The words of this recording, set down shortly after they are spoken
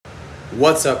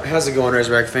What's up? How's it going,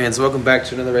 Razorback fans? Welcome back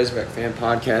to another Razorback fan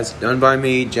podcast done by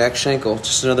me, Jack Schenkel,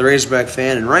 just another Razorback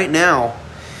fan. And right now,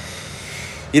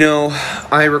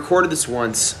 I recorded this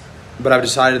once, but I've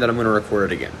decided that I'm going to record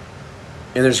it again.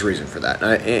 And there's a reason for that.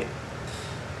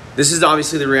 This is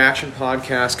obviously the reaction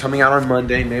podcast coming out on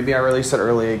Monday. Maybe I release it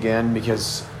early again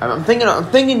because I'm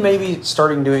thinking maybe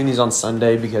starting doing these on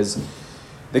Sunday because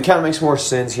it kind of makes more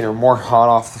sense, more hot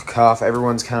off the cuff.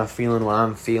 Everyone's kind of feeling what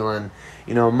I'm feeling.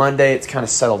 Monday it's kind of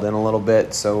settled in a little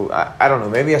bit, so I don't know.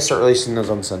 Maybe I start releasing those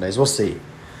on Sundays. We'll see.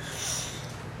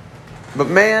 But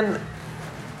man,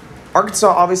 Arkansas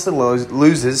obviously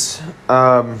loses,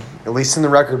 at least in the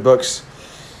record books,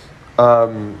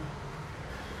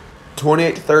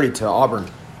 28-30 to Auburn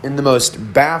in the most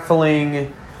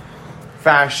baffling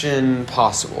fashion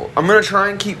possible. I'm going to try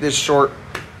and keep this short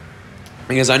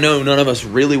because I know none of us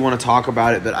really want to talk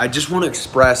about it, but I just want to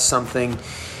express something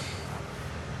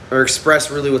or express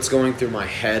really what's going through my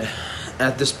head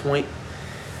at this point.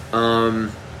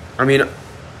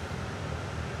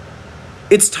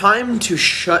 It's time to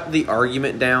shut the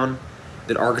argument down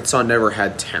that Arkansas never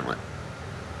had talent.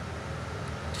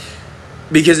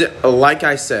 Because, like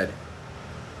I said,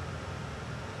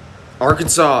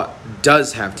 Arkansas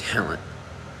does have talent.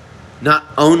 Not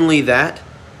only that,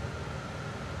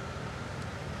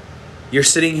 you're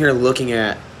sitting here looking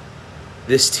at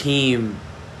this team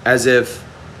as if,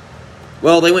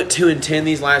 well, they went 2-10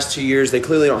 these last 2 years. They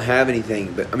clearly don't have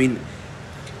anything. But,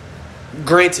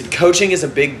 granted, coaching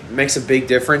makes a big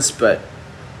difference,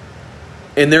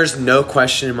 and there's no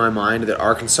question in my mind that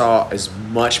Arkansas is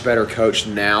much better coached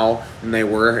now than they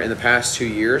were in the past 2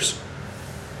 years.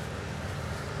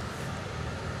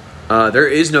 There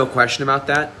is no question about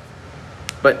that.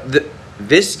 But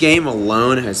this game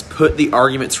alone has put the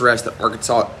argument to rest that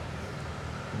Arkansas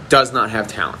does not have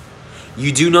talent.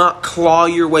 You do not claw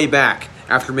your way back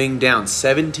after being down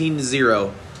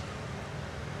 17-0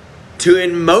 to,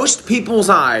 in most people's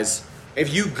eyes,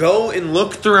 if you go and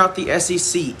look throughout the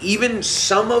SEC, even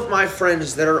some of my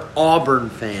friends that are Auburn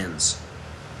fans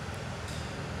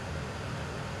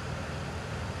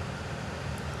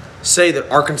say that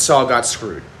Arkansas got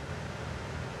screwed.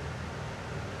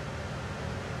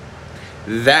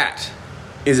 That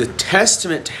is a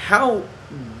testament to how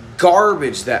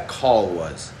garbage that call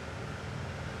was.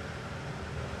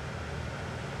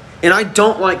 And I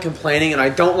don't like complaining, and I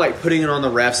don't like putting it on the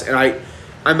refs. And I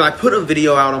put a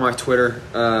video out on my Twitter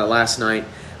last night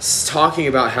talking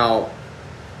about how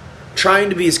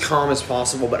trying to be as calm as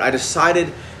possible, but I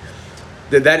decided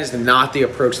that is not the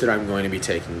approach that I'm going to be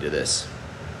taking to this.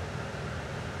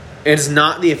 It's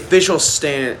not the official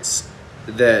stance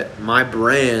that my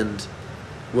brand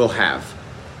will have.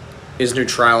 Is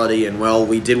neutrality and, well,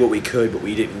 we did what we could, but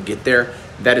we didn't get there.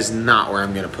 That is not where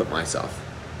I'm going to put myself.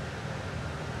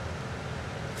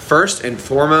 First and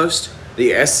foremost,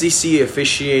 the SEC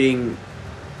officiating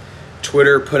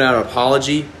Twitter put out an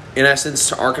apology, in essence,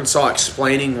 to Arkansas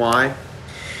explaining why.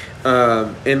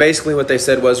 And basically what they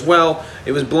said was, well,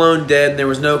 it was blown dead and there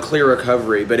was no clear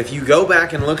recovery. But if you go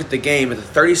back and look at the game, at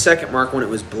the 30-second mark when it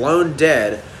was blown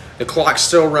dead, the clock's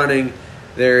still running.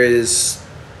 There is,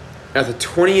 at the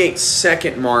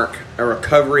 28-second mark,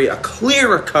 a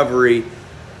clear recovery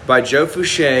by Joe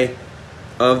Fouché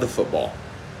of the football.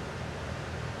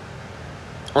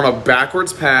 On a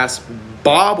backwards pass,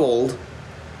 bobbled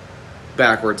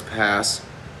backwards pass,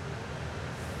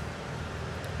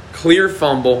 clear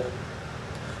fumble,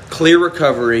 clear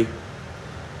recovery,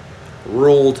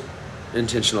 ruled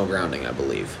intentional grounding, I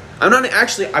believe. I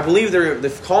believe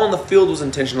the call on the field was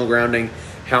intentional grounding.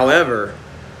 However,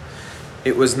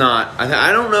 it was not.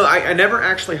 I don't know. I never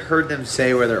actually heard them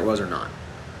say whether it was or not.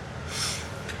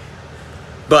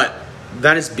 But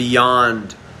that is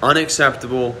beyond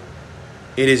unacceptable.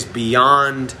 It is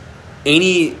beyond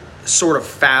any sort of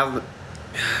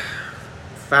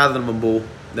fathomable.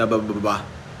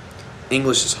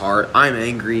 English is hard. I'm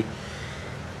angry.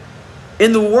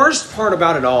 And the worst part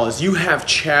about it all is you have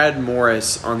Chad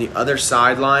Morris on the other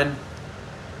sideline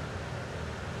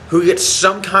who gets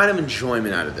some kind of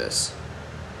enjoyment out of this.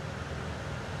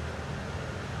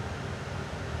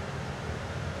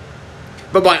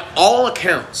 But by all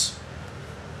accounts,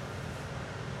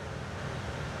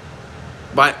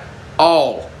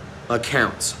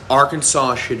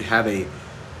 Arkansas should have a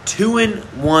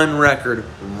 2-1 record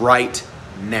right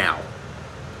now.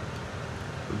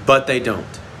 But they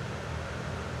don't.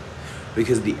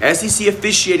 Because the SEC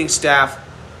officiating staff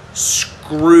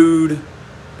screwed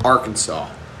Arkansas.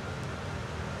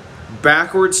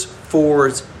 Backwards,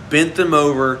 forwards, bent them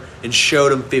over, and showed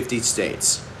them 50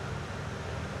 states.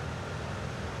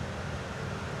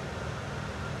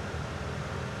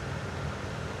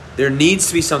 There needs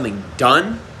to be something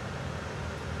done.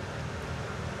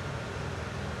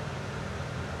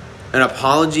 An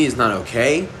apology is not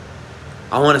okay.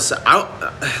 I want to say,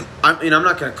 I mean, I'm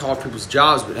not going to call people's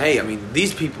jobs, but hey, I mean,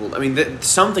 these people, I mean,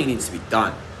 something needs to be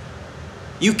done.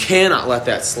 You cannot let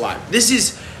that slide. This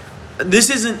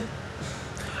isn't,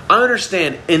 I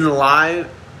understand in like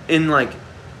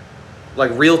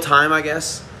real time, I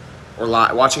guess, or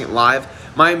watching it live,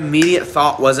 my immediate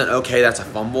thought wasn't, okay, that's a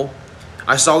fumble.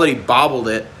 I saw that he bobbled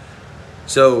it,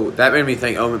 so that made me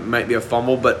think, oh, it might be a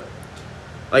fumble, but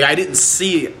like I didn't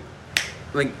see it,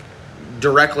 like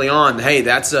directly on, hey,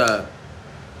 that's a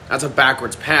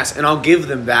backwards pass, and I'll give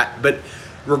them that. But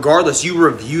regardless, you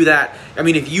review that. I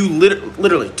mean, if you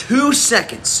literally 2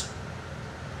 seconds,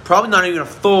 probably not even a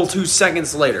full 2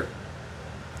 seconds later,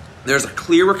 there's a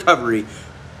clear recovery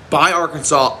by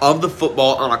Arkansas of the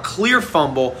football on a clear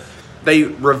fumble. They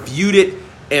reviewed it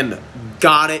and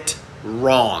got it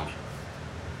wrong.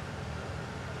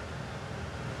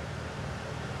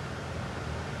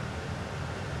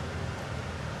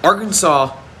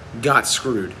 Arkansas got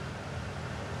screwed.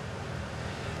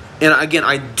 And again,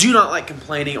 I do not like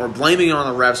complaining or blaming it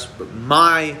on the refs, but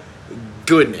my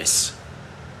goodness,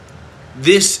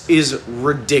 this is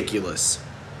ridiculous.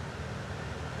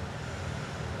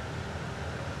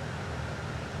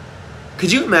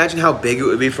 Could you imagine how big it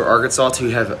would be for Arkansas to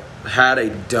have had a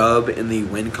dub in the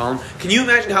win column? Can you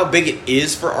imagine how big it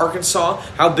is for Arkansas?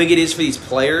 How big it is for these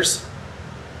players?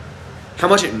 How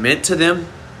much it meant to them?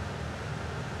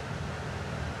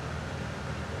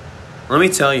 Let me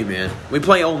tell you, man. We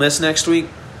play Ole Miss next week.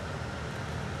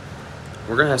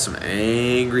 We're going to have some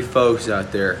angry folks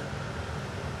out there.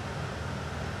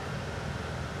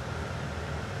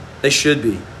 They should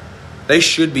be. They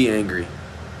should be angry.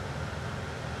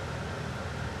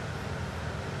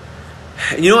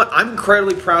 And you know what? I'm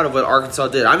incredibly proud of what Arkansas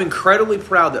did. I'm incredibly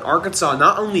proud that Arkansas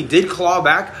not only did claw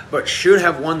back, but should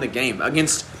have won the game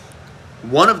against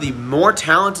one of the more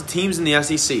talented teams in the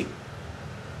SEC.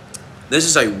 This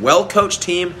is a well-coached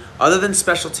team, other than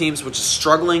special teams, which is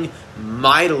struggling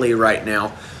mightily right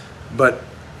now. But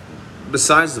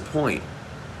besides the point,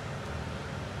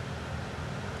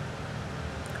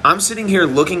 I'm sitting here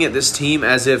looking at this team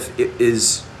as if it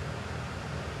is...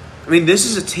 I mean, this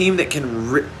is a team that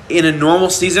can, in a normal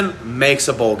season, makes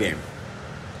a bowl game.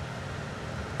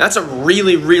 That's a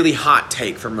really, really hot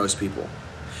take for most people.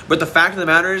 But the fact of the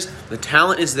matter is, the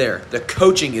talent is there. The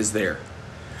coaching is there.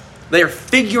 They are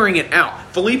figuring it out.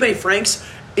 Felipe Franks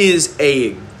is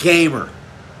a gamer.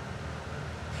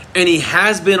 And he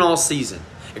has been all season,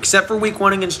 except for week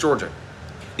 1 against Georgia.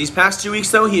 These past 2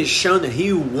 weeks, though, he has shown that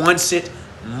he wants it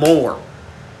more.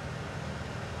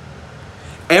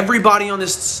 Everybody on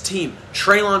this team,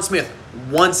 Traylon Smith,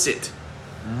 wants it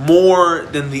more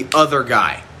than the other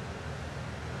guy,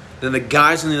 than the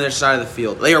guys on the other side of the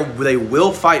field. They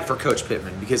will fight for Coach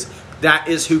Pittman because that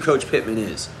is who Coach Pittman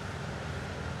is.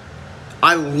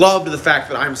 I loved the fact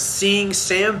that I'm seeing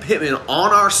Sam Pittman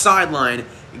on our sideline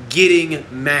getting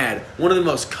mad. One of the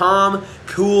most calm,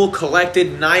 cool,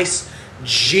 collected, nice,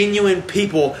 genuine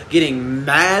people getting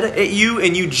mad at you,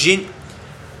 and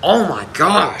oh my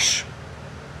gosh.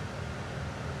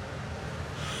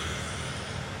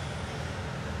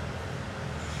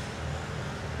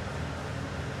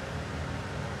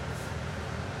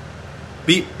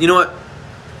 You know what?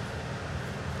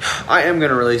 I am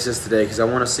going to release this today because I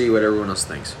want to see what everyone else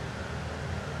thinks.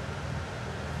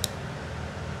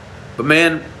 But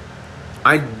man,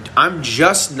 I'm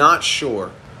just not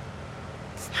sure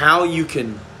how you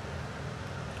can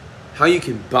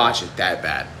botch it that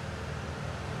bad.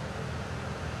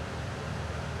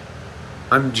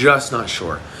 I'm just not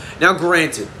sure. Now,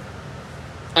 granted,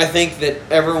 I think that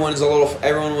everyone was a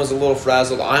little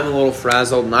frazzled. I'm a little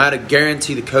frazzled, and I had to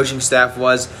guarantee the coaching staff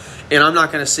was. And I'm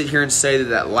not going to sit here and say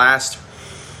that last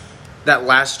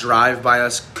drive by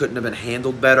us couldn't have been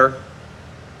handled better.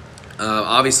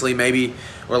 Obviously, maybe,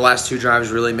 or the last 2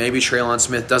 drives really, maybe Traylon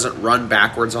Smith doesn't run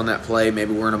backwards on that play.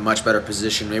 Maybe we're in a much better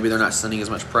position. Maybe they're not sending as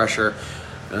much pressure,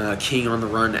 keying on the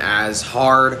run as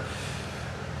hard.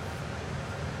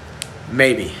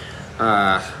 Maybe.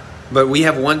 But we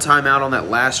have one timeout on that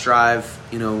last drive.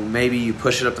 You know, maybe you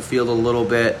push it up the field a little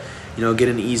bit, you know, get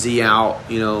an easy out,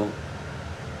 you know,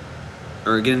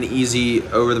 or get an easy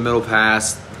over the middle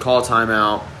pass, call a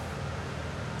timeout,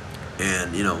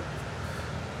 and, you know,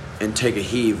 and take a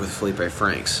heave with Felipe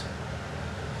Franks.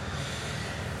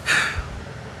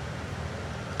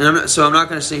 And I'm not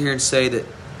going to sit here and say that,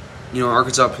 you know,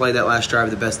 Arkansas played that last drive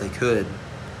the best they could,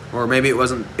 or maybe it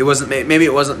wasn't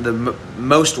the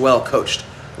most well coached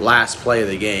last play of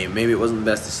the game. Maybe it wasn't the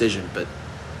best decision, but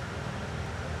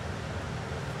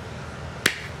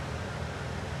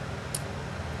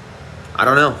I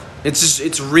don't know.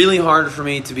 It's really hard for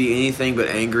me to be anything but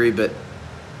angry. But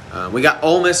we got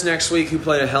Ole Miss next week, who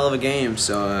played a hell of a game.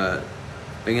 So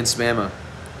against Bama.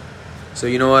 So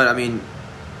you know what? I mean,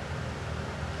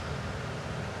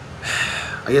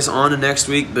 I guess on to next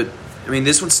week. But I mean,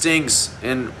 this one stings,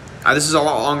 and this is a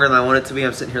lot longer than I want it to be.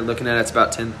 I'm sitting here looking at it. It's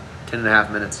about 10 and a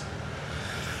half minutes.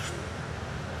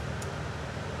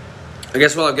 I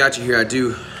guess while I've got you here, I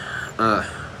do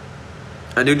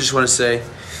just want to say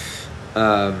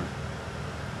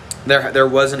there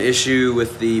was an issue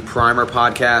with the Primer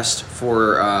podcast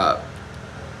for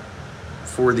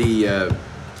the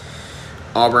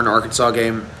Auburn-Arkansas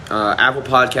game. Apple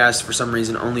Podcast, for some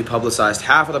reason, only publicized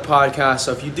half of the podcast.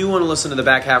 So if you do want to listen to the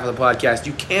back half of the podcast,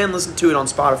 you can listen to it on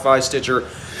Spotify, Stitcher,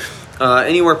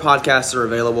 anywhere podcasts are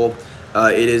available.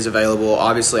 It is available.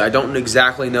 Obviously, I don't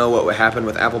exactly know what happened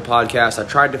with Apple Podcasts. I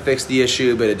tried to fix the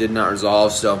issue, but it did not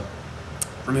resolve. So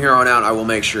from here on out, I will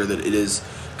make sure that it is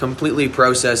completely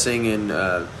processing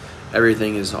and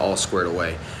everything is all squared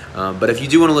away. But if you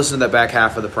do want to listen to that back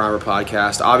half of the Primer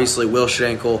podcast, obviously Will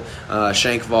Shankle,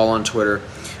 Shankval on Twitter,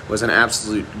 was an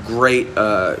absolute great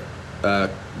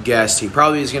guest. He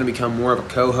probably is going to become more of a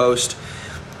co-host.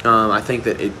 I think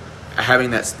that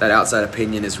having that outside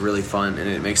opinion is really fun, and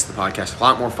it makes the podcast a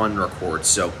lot more fun to record.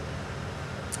 So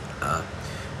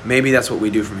maybe that's what we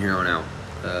do from here on out.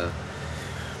 But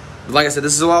like I said,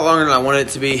 this is a lot longer than I wanted it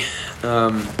to be.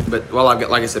 But while I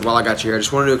got you here, I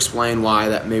just wanted to explain why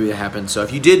that happened. So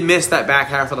if you did miss that back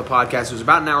half of the podcast, it was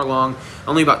about an hour long,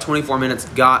 only about 24 minutes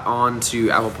got on to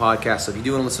Apple Podcasts. So if you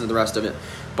do want to listen to the rest of it,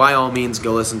 by all means,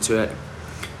 go listen to it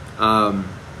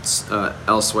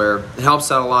elsewhere. It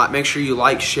helps out a lot. Make sure you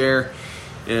like, share,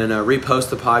 and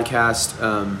repost the podcast,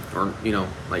 or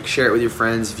share it with your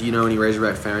friends if you know any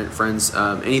Razorback friends.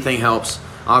 Anything helps.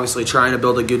 Obviously, trying to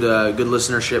build a good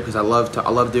listenership, because I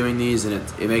love doing these, and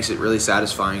it makes it really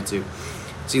satisfying to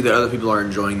see that other people are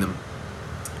enjoying them.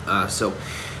 So,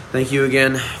 thank you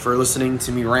again for listening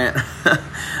to me rant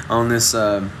on this.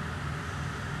 I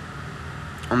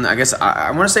guess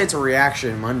I want to say it's a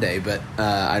reaction Monday, but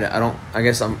I don't. I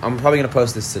guess I'm probably gonna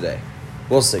post this today.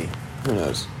 We'll see. Who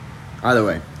knows? Either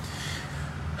way,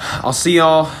 I'll see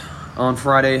y'all on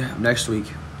Friday of next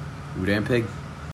week. Ooh, damn pig.